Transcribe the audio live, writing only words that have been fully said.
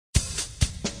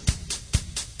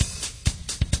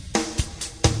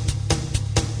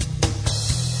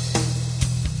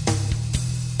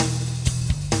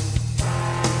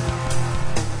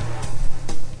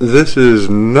This is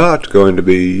not going to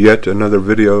be yet another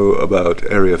video about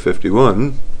Area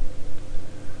 51.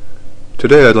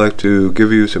 Today I'd like to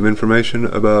give you some information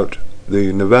about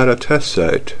the Nevada test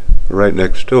site right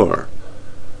next door.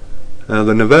 Now,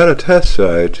 the Nevada test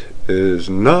site is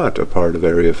not a part of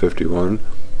Area 51.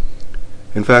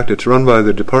 In fact, it's run by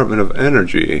the Department of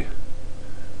Energy,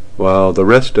 while the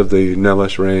rest of the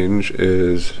Nellis Range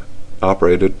is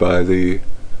operated by the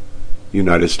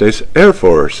United States Air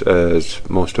Force, as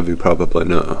most of you probably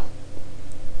know.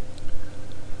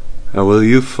 Now, will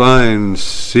you find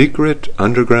secret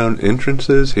underground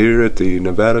entrances here at the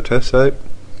Nevada test site?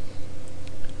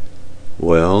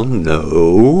 Well,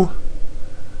 no.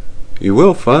 You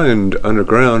will find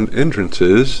underground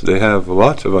entrances. They have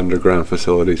lots of underground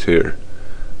facilities here.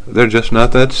 They're just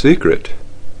not that secret.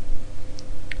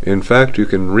 In fact, you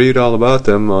can read all about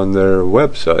them on their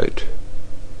website.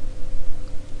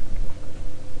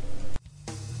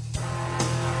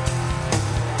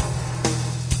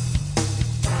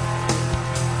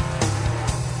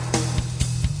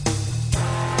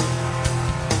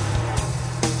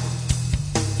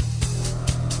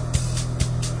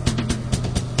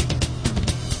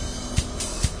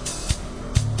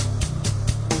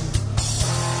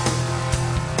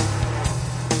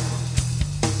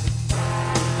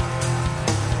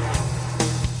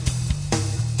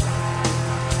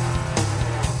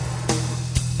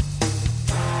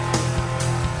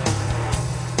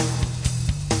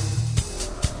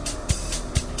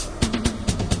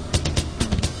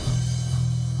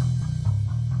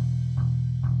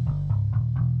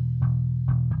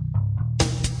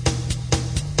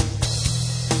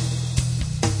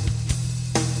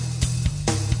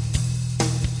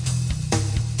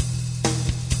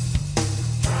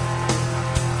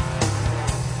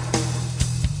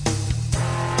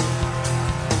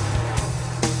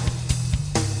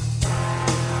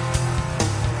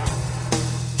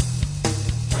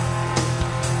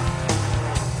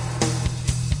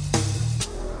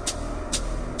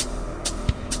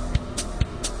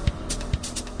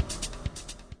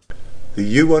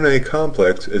 The U1A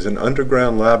complex is an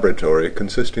underground laboratory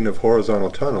consisting of horizontal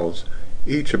tunnels,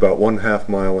 each about 1/2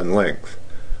 mile in length,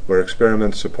 where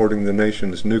experiments supporting the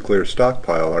nation's nuclear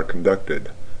stockpile are conducted.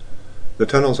 The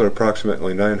tunnels are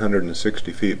approximately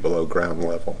 960 feet below ground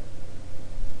level.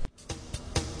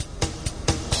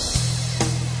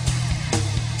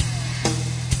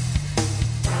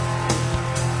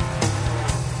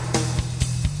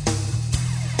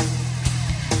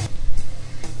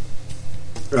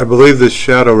 I believe this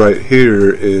shadow right here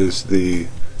is the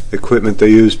equipment they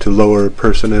use to lower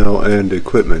personnel and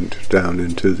equipment down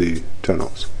into the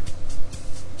tunnels.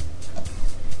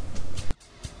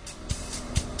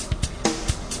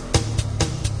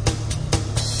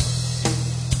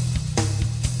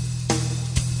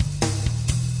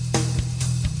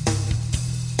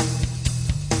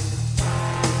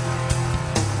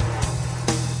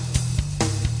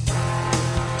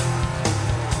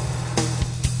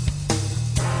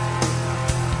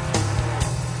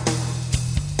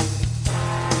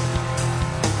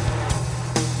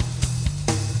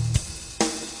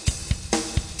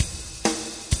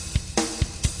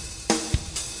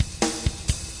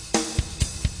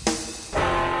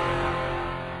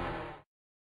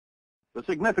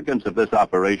 The significance of this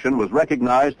operation was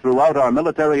recognized throughout our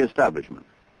military establishment.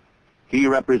 Key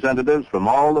representatives from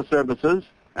all the services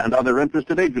and other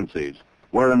interested agencies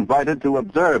were invited to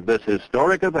observe this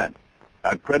historic event,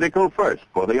 a critical first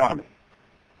for the Army.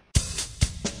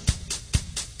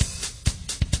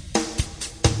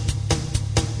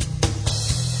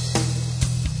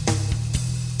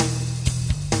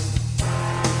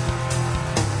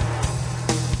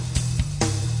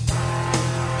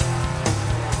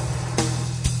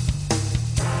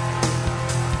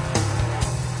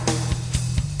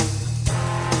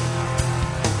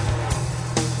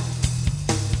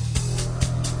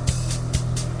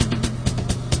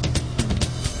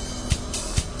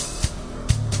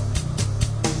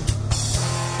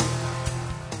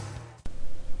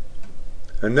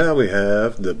 And now we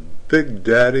have the big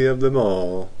daddy of them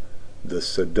all, the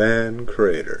Sedan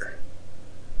crater.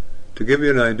 To give you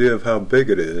an idea of how big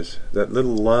it is, that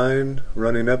little line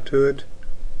running up to it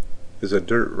is a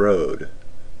dirt road.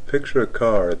 Picture a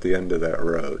car at the end of that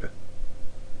road.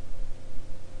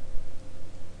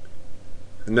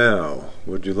 Now,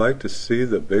 would you like to see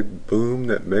the big boom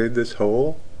that made this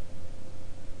hole?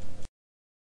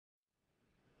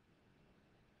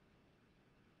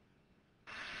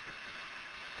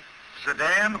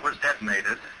 Sedan was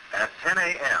detonated at 10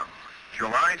 a.m.,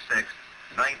 July 6,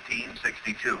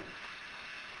 1962.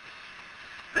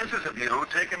 This is a view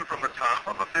taken from the top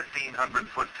of a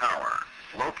 1,500-foot tower.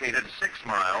 located 6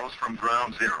 miles from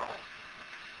ground zero.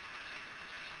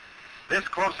 This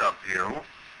close-up view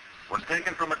was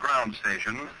taken from a ground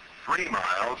station 3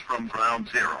 miles from ground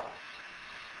zero.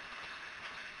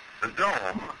 The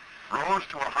dome rose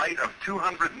to a height of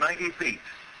 290 feet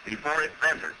before it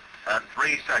vented at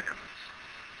 3 seconds.